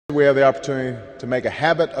We have the opportunity to make a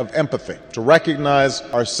habit of empathy, to recognize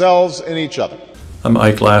ourselves in each other. I'm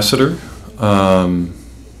Ike Lasater,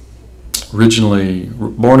 originally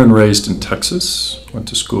born and raised in Texas, went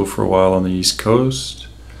to school for a while on the East Coast,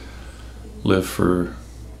 lived for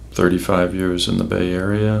 35 years in the Bay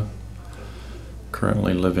Area,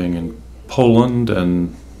 currently living in Poland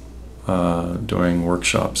and doing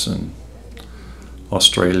workshops in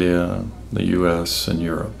Australia, the US, and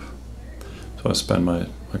Europe. So I spend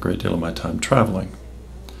a great deal of my time traveling.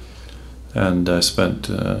 And I spent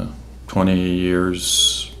 20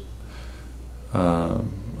 years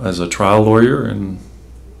as a trial lawyer in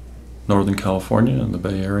Northern California in the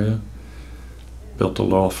Bay Area. Built a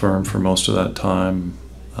law firm for most of that time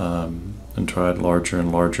and tried larger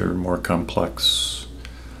and larger, more complex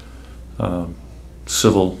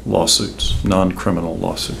civil lawsuits, non-criminal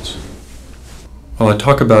lawsuits. Well, I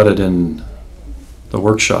talk about it in the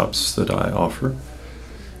workshops that I offer.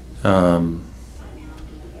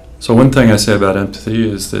 So one thing I say about empathy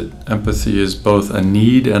is that empathy is both a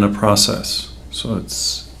need and a process. So it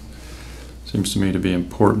seems to me to be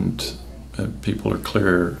important that people are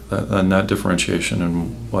clear on that differentiation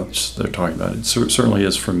and what they're talking about. It certainly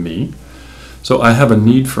is for me. So I have a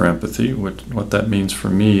need for empathy. What that means for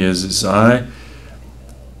me is I,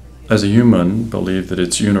 as a human, believe that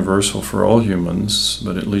it's universal for all humans,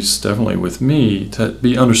 but at least definitely with me, to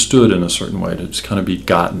be understood in a certain way, to just kind of be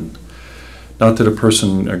gotten. Not that a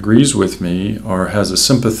person agrees with me or has a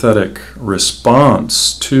sympathetic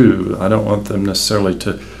response to, I don't want them necessarily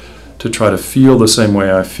to try to feel the same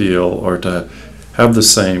way I feel or to have the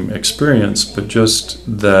same experience, but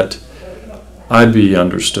just that I be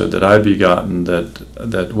understood, that I be gotten,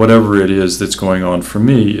 that whatever it is that's going on for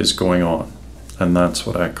me is going on. And that's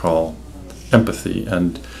what I call empathy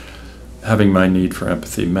and having my need for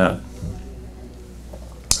empathy met.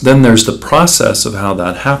 Then there's the process of how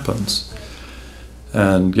that happens.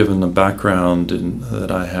 And given the background that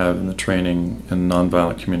I have in the training in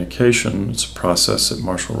nonviolent communication, it's a process that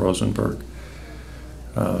Marshall Rosenberg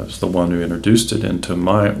is the one who introduced it into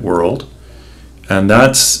my world. And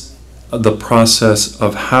that's the process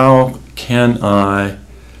of how can I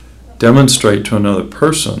demonstrate to another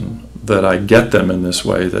person that I get them in this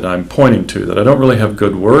way that I'm pointing to, that I don't really have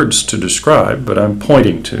good words to describe, but I'm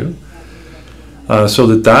pointing to, so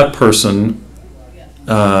that that person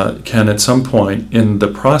can at some point in the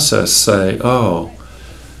process say, oh,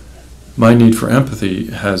 my need for empathy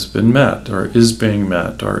has been met, or is being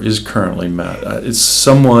met, or is currently met. It's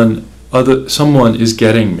someone is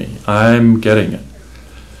getting me. I'm getting it.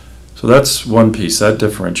 So that's one piece, that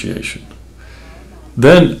differentiation.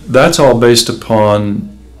 Then that's all based upon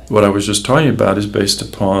what I was just talking about, is based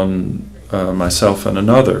upon myself and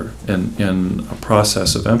another in a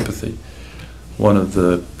process of empathy. One of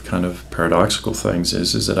the kind of paradoxical things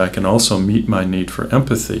is that I can also meet my need for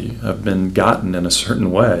empathy, have been gotten in a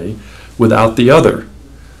certain way, without the other.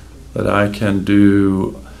 That I can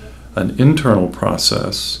do an internal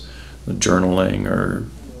process, journaling or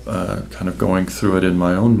kind of going through it in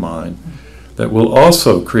my own mind, that will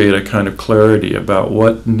also create a kind of clarity about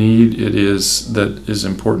what need it is that is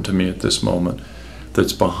important to me at this moment,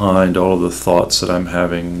 that's behind all of the thoughts that I'm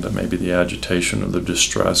having, that maybe the agitation or the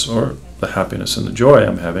distress or the happiness and the joy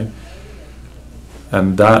I'm having.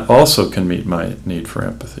 And that also can meet my need for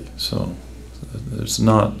empathy. So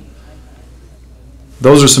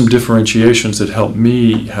those are some differentiations that help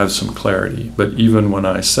me have some clarity. But even when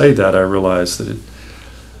I say that, I realize that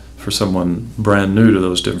for someone brand new to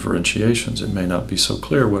those differentiations, it may not be so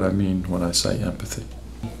clear what I mean when I say empathy.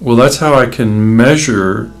 Well, that's how I can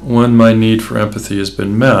measure when my need for empathy has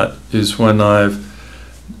been met, is when I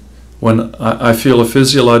feel a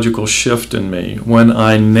physiological shift in me, when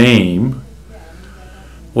I name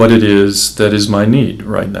what it is that is my need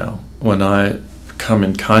right now. When I come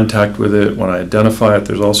in contact with it, when I identify it,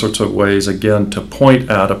 there's all sorts of ways, again, to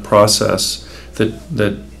point out a process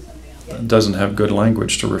that doesn't have good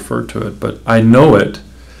language to refer to it, but I know it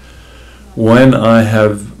when I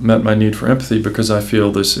have met my need for empathy because I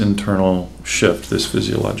feel this internal shift, this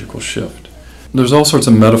physiological shift. There's all sorts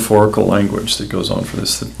of metaphorical language that goes on for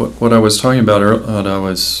this. What I was talking about, what I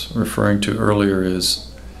was referring to earlier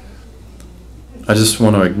is, I just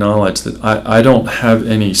want to acknowledge that I don't have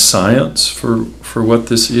any science for what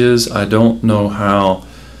this is. I don't know how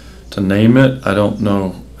to name it. I don't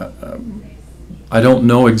know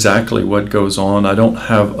exactly what goes on. I don't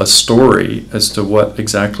have a story as to what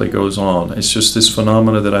exactly goes on. It's just this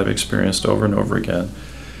phenomena that I've experienced over and over again,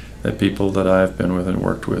 that people that I've been with and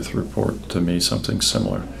worked with report to me something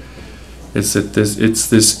similar. It's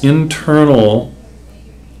this internal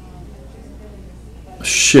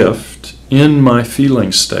shift in my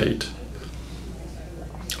feeling state,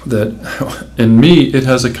 that in me it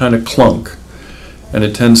has a kind of clunk, and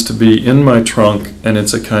it tends to be in my trunk, and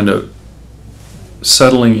it's a kind of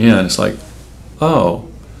settling in. It's like, oh,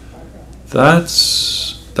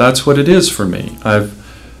 that's what it is for me.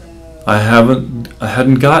 I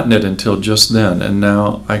hadn't gotten it until just then, and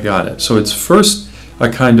now I got it. So it's first a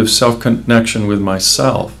kind of self-connection with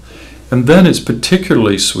myself, and then it's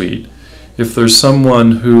particularly sweet if there's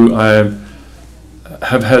someone who I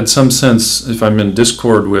have had some sense, if I'm in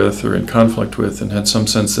discord with or in conflict with, and had some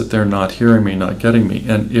sense that they're not hearing me, not getting me,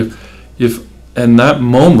 and if in that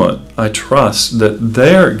moment I trust that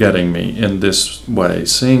they're getting me in this way,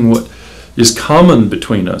 seeing what is common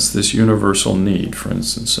between us, this universal need, for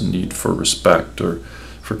instance, a need for respect or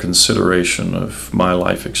for consideration of my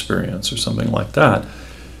life experience or something like that.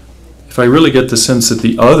 If I really get the sense that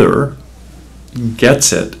the other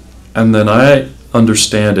gets it, and then I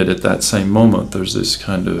understand it at that same moment, there's this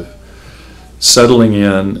kind of settling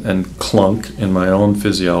in and clunk in my own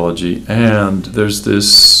physiology, and there's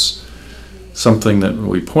this something that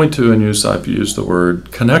we point to and I've used the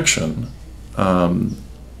word connection.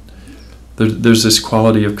 There's this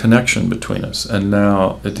quality of connection between us, and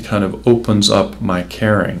now it kind of opens up my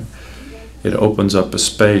caring. It opens up a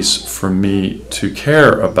space for me to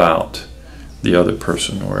care about the other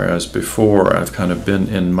person, whereas before I've kind of been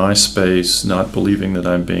in my space, not believing that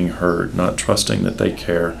I'm being heard, not trusting that they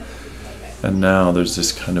care. And now there's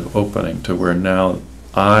this kind of opening to where now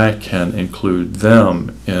I can include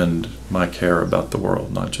them in my care about the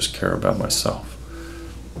world, not just care about myself.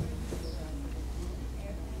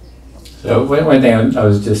 So one thing I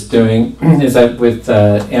was just doing is that with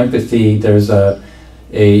empathy, there's a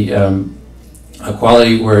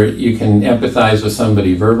quality where you can empathize with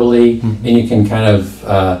somebody verbally, and you can kind of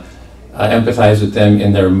empathize with them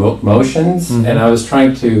in their motions. And I was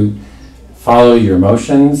trying to follow your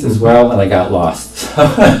motions as well, and I got lost.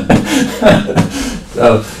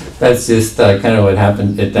 So that's just kind of what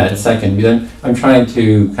happened at that second. But then I'm trying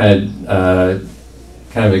to kind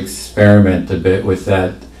of experiment a bit with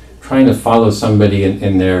that, trying to follow somebody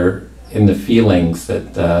in the feelings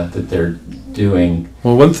that they're doing.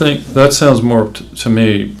 Well, one thing that sounds more to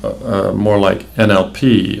me more like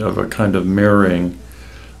NLP, of a kind of mirroring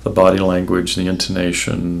the body language, the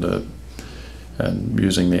intonation, and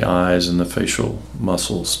using the eyes and the facial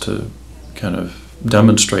muscles to kind of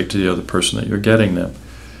demonstrate to the other person that you're getting them.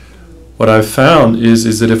 What I've found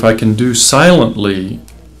is that if I can do silently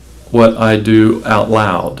what I do out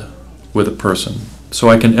loud with a person, so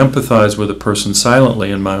I can empathize with a person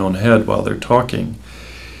silently in my own head while they're talking.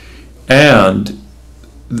 And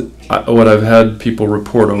what I've had people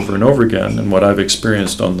report over and over again, and what I've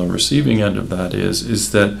experienced on the receiving end of that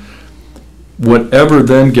is that whatever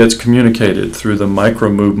then gets communicated through the micro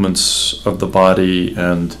movements of the body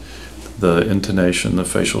and the intonation, the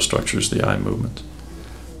facial structures, the eye movement,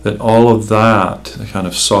 that all of that, the kind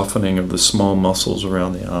of softening of the small muscles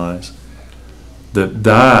around the eyes,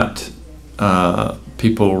 that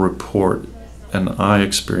people report and I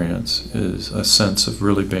experience is a sense of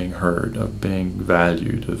really being heard, of being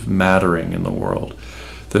valued, of mattering in the world.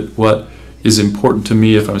 That what is important to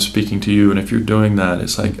me if I'm speaking to you, and if you're doing that,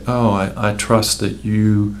 it's like, oh, I trust that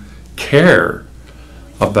you care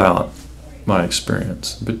about my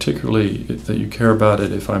experience, particularly that you care about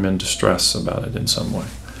it if I'm in distress about it in some way.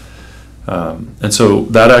 And so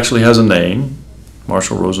that actually has a name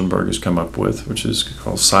Marshall Rosenberg has come up with, which is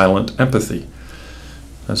called silent empathy.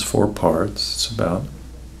 It has 4 parts. It's about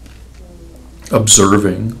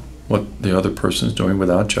observing what the other person is doing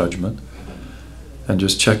without judgment, and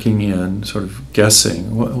just checking in, sort of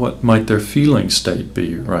guessing what might their feeling state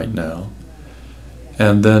be right now,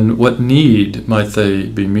 and then what need might they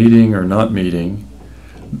be meeting or not meeting,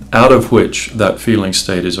 out of which that feeling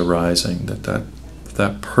state is arising,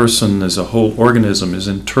 that person as a whole organism is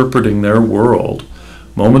interpreting their world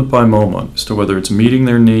moment by moment as to whether it's meeting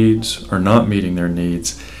their needs or not meeting their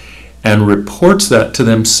needs, and reports that to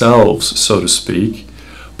themselves, so to speak,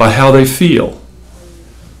 by how they feel.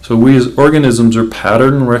 So we as organisms are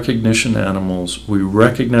pattern recognition animals. We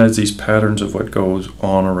recognize these patterns of what goes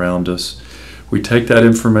on around us. We take that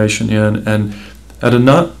information in, and at a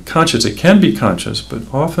not conscious, it can be conscious, but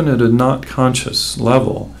often at a not conscious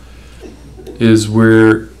level, is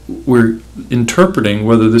where we're interpreting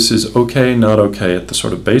whether this is okay, not okay at the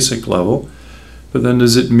sort of basic level, but then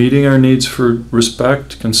is it meeting our needs for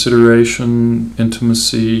respect, consideration,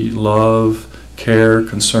 intimacy, love, care,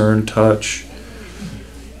 concern, touch,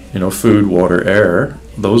 food, water, air.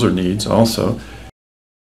 Those are needs also.